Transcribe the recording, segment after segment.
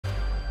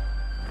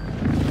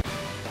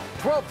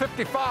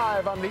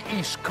12:55 on the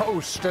East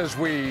Coast as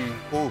we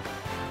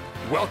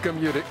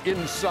welcome you to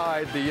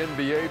Inside the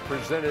NBA,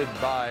 presented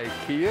by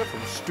Kia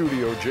from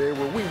Studio J,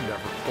 where we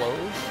never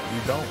close. You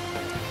don't.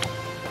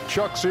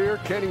 Chuck's here,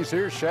 Kenny's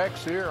here,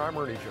 Shaq's here. I'm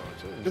Ernie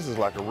Jones. This is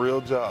like a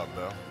real job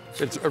now.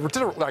 It's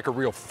like a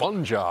real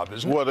fun job,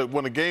 isn't it? Well,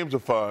 when the games are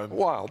fun.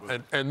 Wild.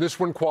 And this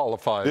one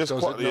qualifies, does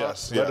it not?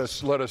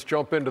 Yes. Let us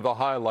jump into the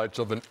highlights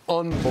of an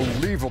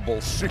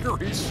unbelievable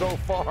series so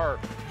far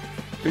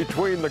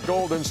between the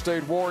Golden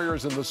State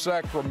Warriors and the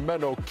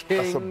Sacramento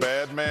Kings. That's a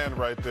bad man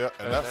right there,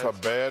 and that's a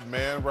bad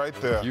man right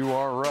there. You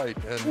are right.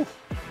 And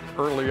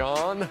early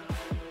on,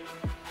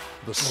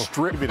 the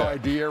strip by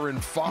De'Aaron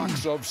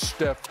Fox of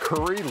Steph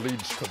Curry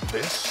leads to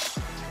this.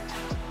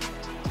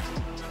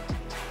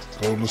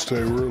 Golden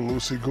State real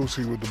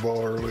loosey-goosey with the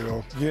ball early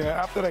on.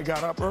 Yeah, after they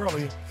got up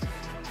early,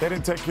 they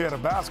didn't take care of the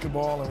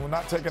basketball, and when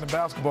not taking the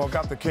basketball,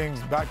 got the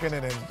Kings back in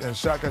it, and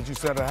Shaq, as you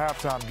said at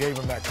halftime, gave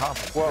them that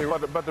confidence. Well,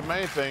 but the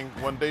main thing,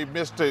 when they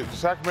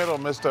Sacramento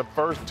missed their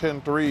first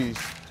 10 threes,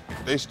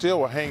 they still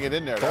were hanging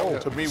in there.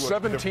 That, to me, was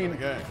 17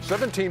 game.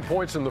 17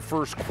 points in the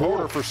first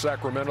quarter for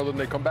Sacramento, then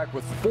they come back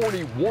with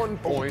 41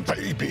 points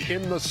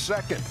in the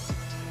second.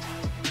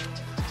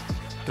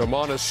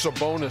 Domantas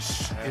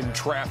Sabonis in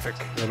traffic.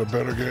 Had a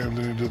better game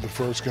than he did the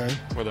first game.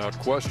 Without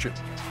question.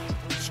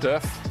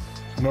 Steph?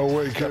 No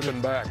way, Stepping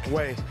back.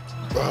 Way.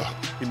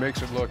 He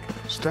makes it look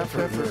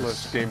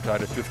effortless. Game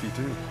tied at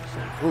 52.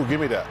 Ooh, give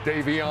me that.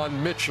 Davion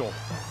Mitchell.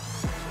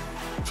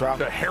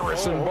 To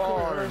Harrison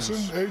Barnes.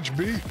 Harrison,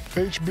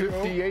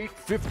 HBO.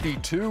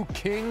 58-52,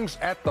 Kings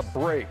at the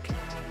break.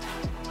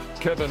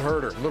 Kevin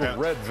Huerter, little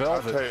red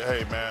velvet. I tell you,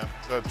 hey, man,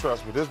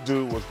 trust me, this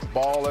dude was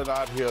balling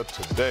out here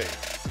today.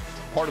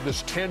 Part of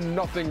this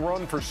 10-0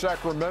 run for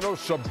Sacramento.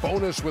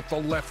 Sabonis with the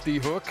lefty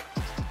hook.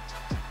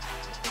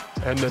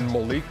 And then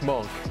Malik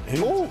Monk. He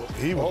was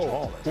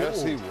balling.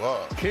 Yes, he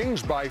was.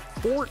 Kings by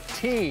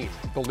 14.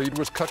 The lead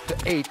was cut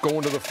to 8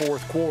 going to the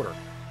fourth quarter.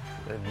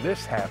 And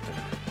this happened.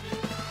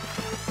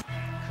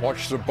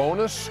 Watch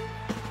Sabonis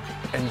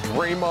and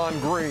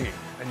Draymond Green.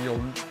 And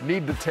you'll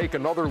need to take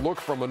another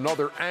look from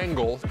another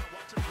angle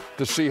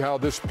to see how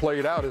this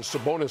played out as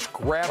Sabonis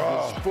grabbed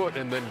his foot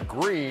and then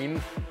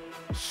Green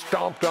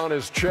stomped on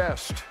his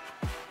chest.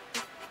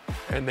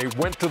 And they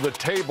went to the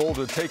table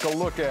to take a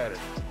look at it.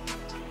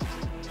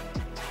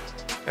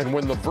 And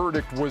when the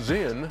verdict was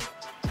in,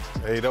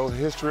 hey, those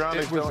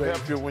histrionics don't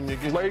help you when you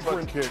get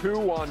flagrant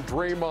 2 on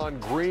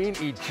Draymond Green,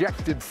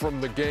 ejected from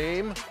the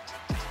game.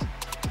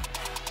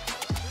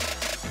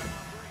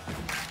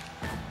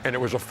 And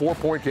it was a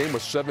 4-point game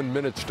with 7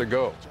 minutes to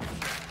go.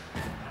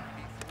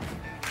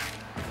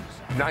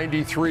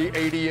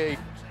 93-88.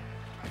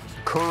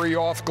 Curry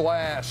off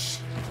glass.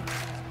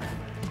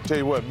 Tell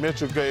you what,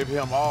 Mitchell gave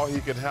him all he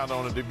could handle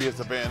on the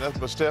defensive end,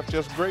 but Steph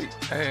just great.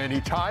 And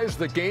he ties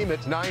the game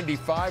at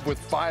 95 with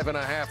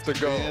 5.5 to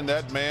go. And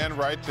that man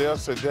right there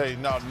said, hey,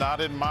 no, not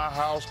in my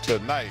house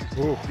tonight.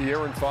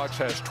 De'Aaron Fox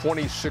has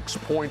 26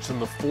 points in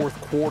the fourth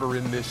quarter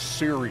in this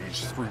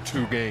series through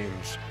 2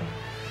 games.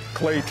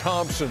 Klay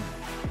Thompson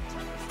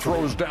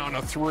throws down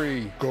a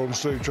 3. Golden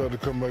State tried to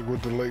come back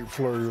with the late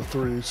flurry of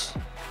threes.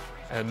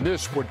 And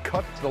this would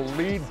cut the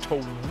lead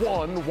to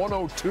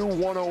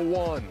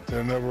 102-101.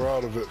 They're never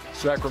out of it.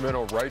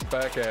 Sacramento right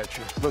back at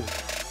you. Look.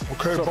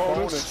 Okay,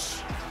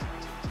 bonus.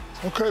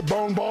 Okay,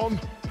 bone.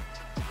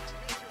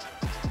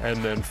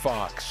 And then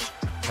Fox.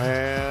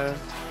 Man.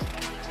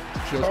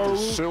 Just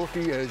as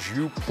silky as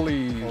you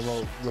please.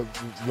 Oh, no,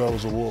 that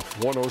was a wolf.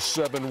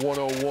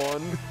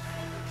 107-101.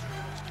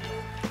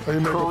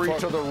 Curry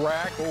to the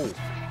rack.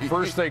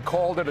 First they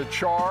called it a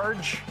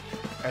charge.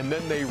 And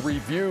then they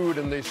reviewed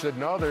and they said,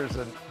 no, there's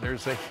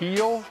a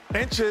heel.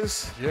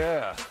 Inches.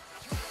 Yeah.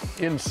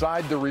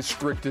 Inside the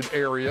restricted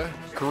area.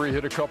 Curry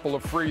hit a couple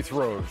of free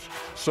throws.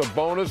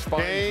 Sabonis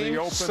finds the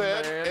open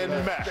set, man.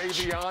 and match.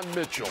 Davion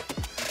Mitchell.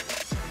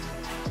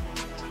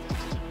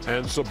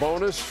 And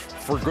Sabonis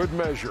for good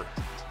measure.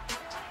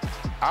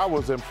 I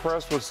was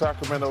impressed with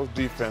Sacramento's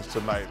defense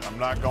tonight. I'm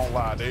not going to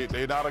lie.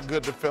 They're not a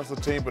good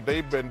defensive team, but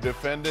they've been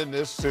defending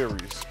this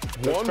series,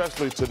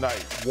 especially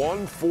tonight.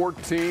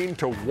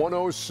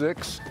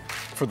 114-106.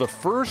 For the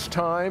first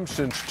time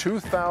since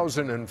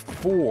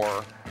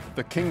 2004,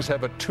 the Kings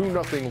have a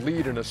 2-0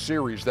 lead in a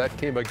series. That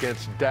came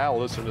against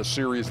Dallas in a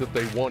series that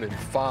they won in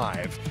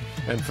 5.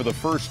 And for the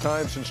first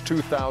time since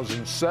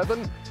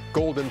 2007,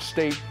 Golden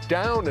State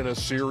down in a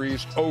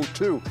series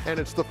 0-2. And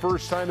it's the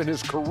first time in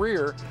his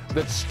career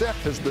that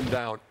Steph has been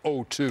down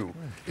 0-2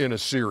 in a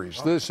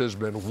series. This has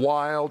been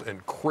wild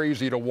and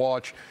crazy to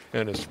watch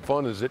and as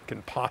fun as it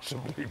can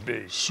possibly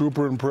be.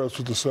 Super impressed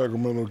with the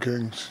Sacramento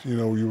Kings. You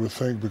know, you would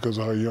think because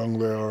of how young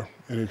they are,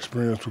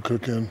 inexperience would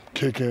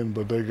kick in,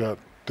 but they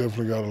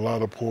definitely got a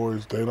lot of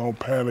poise. They don't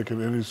panic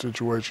in any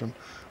situation.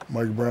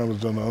 Mike Brown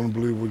has done an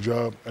unbelievable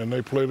job, and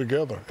they play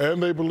together.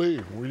 And they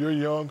believe. When you're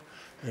young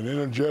and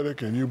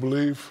energetic and you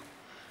believe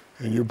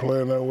and you're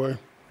playing that way,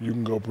 you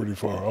can go pretty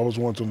far. I was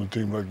once on a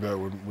team like that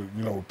with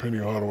Penny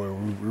Hardaway.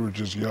 We were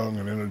just young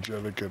and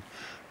energetic and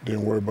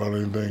didn't worry about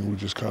anything. We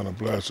just kind of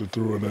blasted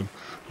through and then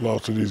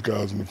lost to these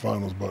guys in the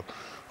finals. But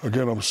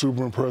again, I'm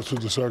super impressed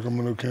with the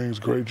Sacramento Kings.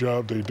 Great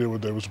job. They did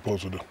what they were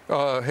supposed to do.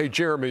 Hey,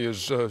 Jeremy,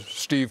 is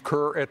Steve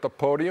Kerr at the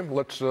podium?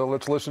 Let's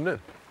listen in.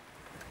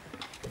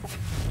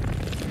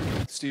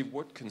 Steve,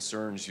 what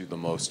concerns you the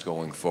most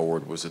going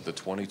forward? Was it the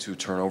 22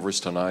 turnovers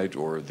tonight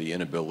or the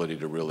inability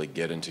to really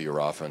get into your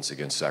offense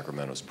against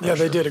Sacramento's pressure? Yeah,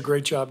 they did a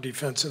great job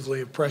defensively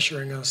of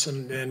pressuring us,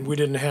 and we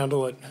didn't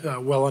handle it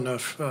well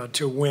enough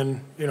to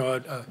win,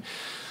 a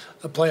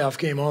playoff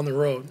game on the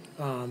road.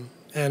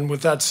 And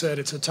with that said,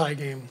 it's a tie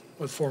game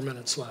with 4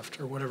 minutes left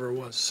or whatever it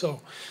was.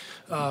 So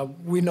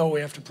we know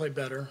we have to play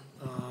better.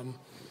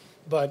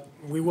 But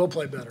we will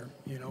play better.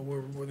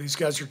 These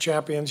guys are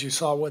champions. You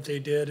saw what they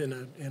did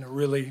in a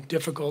really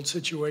difficult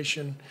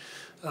situation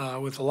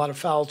with a lot of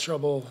foul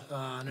trouble,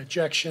 an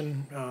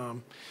ejection.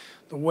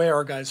 The way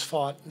our guys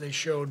fought, they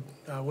showed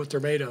what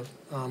they're made of.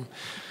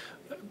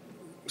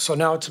 So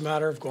now it's a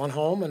matter of going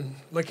home and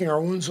licking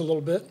our wounds a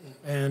little bit.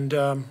 And,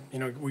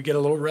 we get a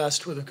little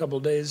rest with a couple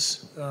of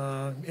days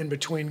in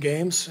between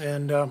games,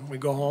 and we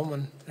go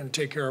home and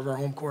take care of our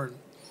home court.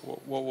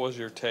 What was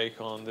your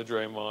take on the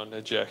Draymond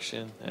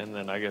ejection, and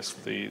then I guess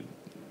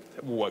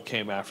what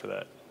came after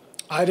that?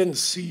 I didn't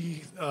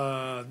see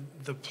the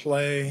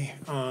play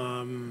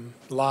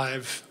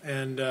live,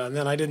 and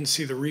then I didn't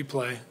see the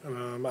replay.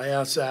 I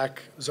asked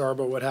Zach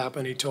Zarba what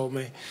happened. He told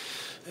me,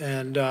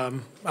 and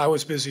I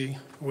was busy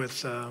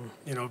with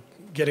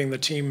getting the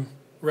team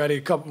ready.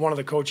 One of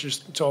the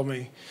coaches told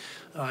me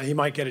he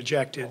might get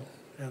ejected,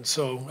 and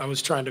so I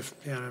was trying to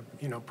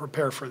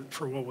prepare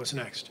for what was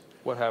next.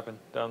 What happened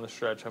down the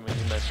stretch? I mean,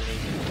 you mentioned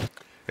it.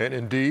 And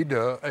indeed,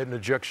 an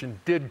ejection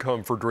did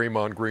come for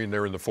Draymond Green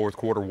there in the fourth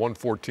quarter,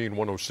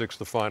 114-106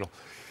 the final.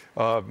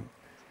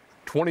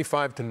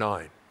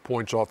 25-9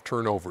 points off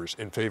turnovers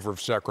in favor of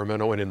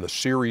Sacramento, and in the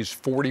series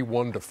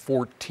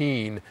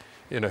 41-14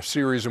 in a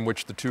series in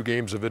which the two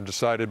games have been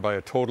decided by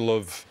a total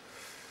of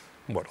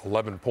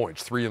 11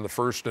 points, 3 in the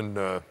first and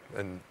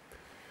an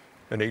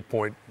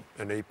 8-point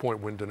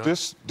win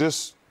tonight.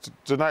 This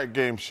tonight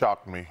game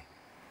shocked me.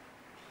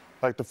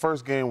 Like the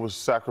first game was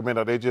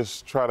Sacramento, they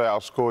just try to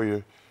outscore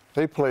you.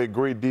 They played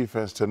great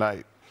defense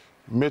tonight.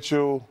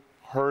 Mitchell,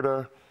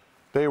 Herter,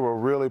 they were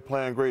really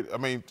playing great. I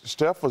mean,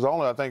 Steph was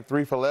only, I think,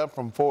 3 for 11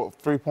 from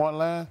 3-point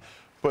line,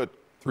 but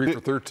 3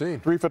 for 13.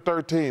 3 for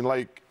 13.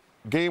 Like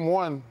game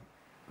one,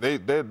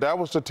 that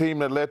was the team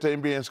that led to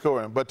NBA in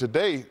scoring. But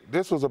today,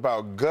 this was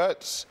about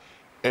guts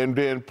and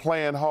then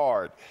playing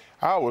hard.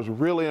 I was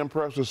really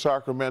impressed with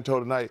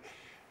Sacramento tonight.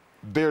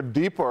 They're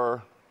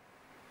deeper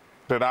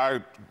than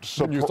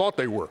you thought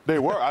they were. They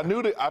were. I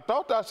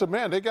thought I said,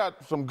 man, they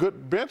got some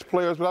good bench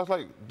players, but I was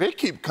like, they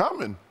keep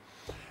coming.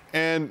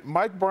 And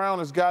Mike Brown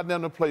has gotten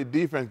them to play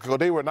defense because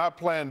they were not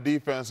playing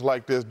defense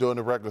like this during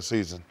the regular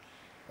season.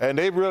 And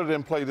they really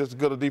didn't play this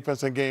good a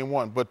defense in game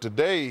one. But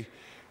today,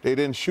 they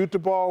didn't shoot the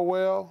ball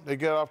well. They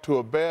get off to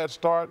a bad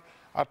start.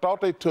 I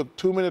thought they took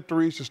too many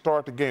threes to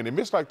start the game. They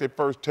missed like their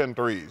first 10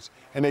 threes,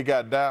 and they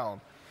got down.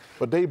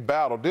 But they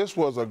battled. This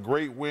was a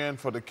great win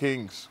for the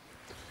Kings.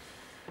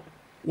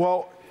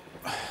 Well,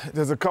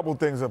 there's a couple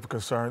things of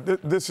concern.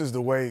 This is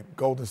the way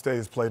Golden State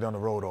has played on the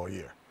road all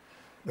year.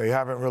 They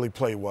haven't really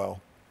played well.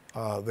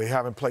 They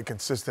haven't played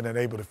consistent and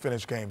able to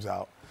finish games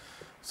out.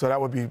 So that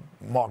would be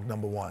mark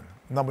number one.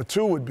 Number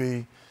two would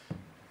be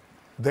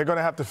they're going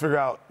to have to figure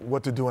out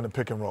what to do in the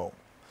pick and roll.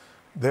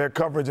 Their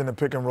coverage in the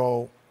pick and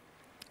roll,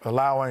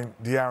 allowing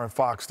De'Aaron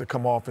Fox to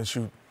come off and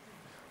shoot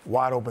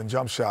wide open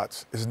jump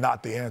shots is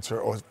not the answer,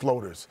 or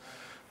floaters.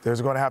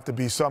 There's going to have to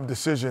be some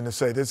decision to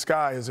say this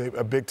guy is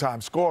a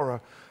big-time scorer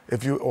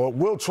or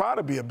will try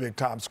to be a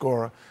big-time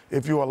scorer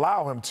if you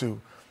allow him to.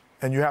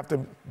 And you have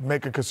to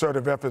make a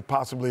concerted effort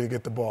possibly to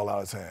get the ball out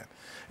of his hand.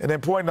 And then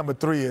point number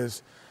three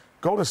is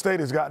Golden State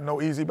has gotten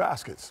no easy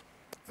baskets.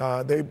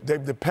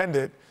 They've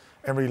depended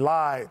and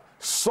relied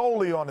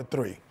solely on the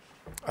three.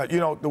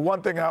 The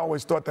one thing I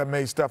always thought that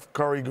made Steph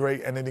Curry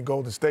great and then the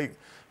Golden State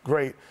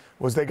great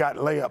was they got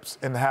layups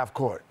in the half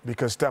court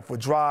because Steph would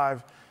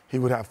drive, he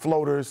would have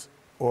floaters,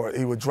 or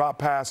he would drop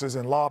passes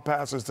and lob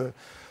passes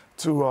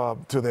to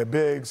their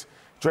bigs.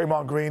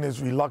 Draymond Green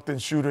is a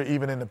reluctant shooter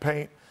even in the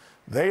paint.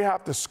 They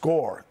have to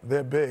score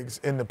their bigs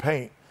in the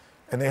paint,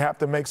 and they have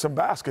to make some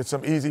baskets,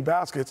 some easy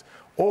baskets,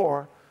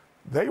 or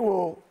they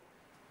will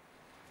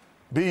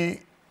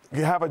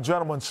have a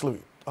gentleman's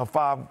sweep, a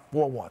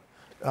 5-4-1,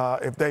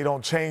 if they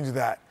don't change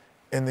that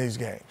in these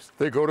games.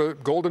 They go to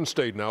Golden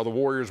State now. The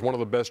Warriors, one of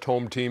the best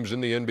home teams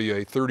in the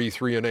NBA,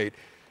 33-8,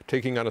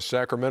 taking on a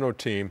Sacramento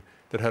team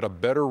that had a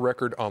better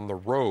record on the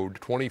road,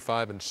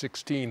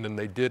 25-16, than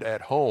they did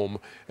at home,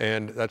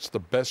 and that's the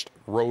best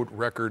road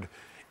record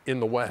in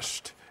the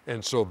West.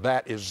 And so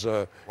that is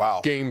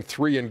Game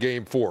 3 and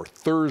Game 4.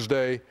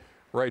 Thursday,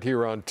 right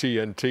here on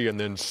TNT, and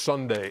then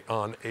Sunday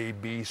on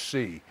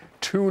ABC.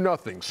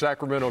 2-0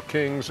 Sacramento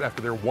Kings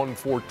after their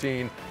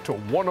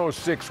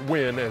 114-106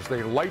 win as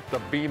they light the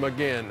beam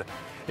again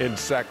in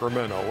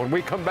Sacramento. When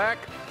we come back,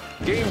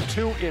 Game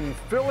 2 in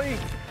Philly,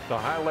 the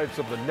highlights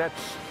of the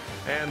Nets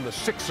and the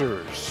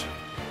Sixers.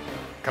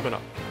 coming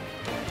up.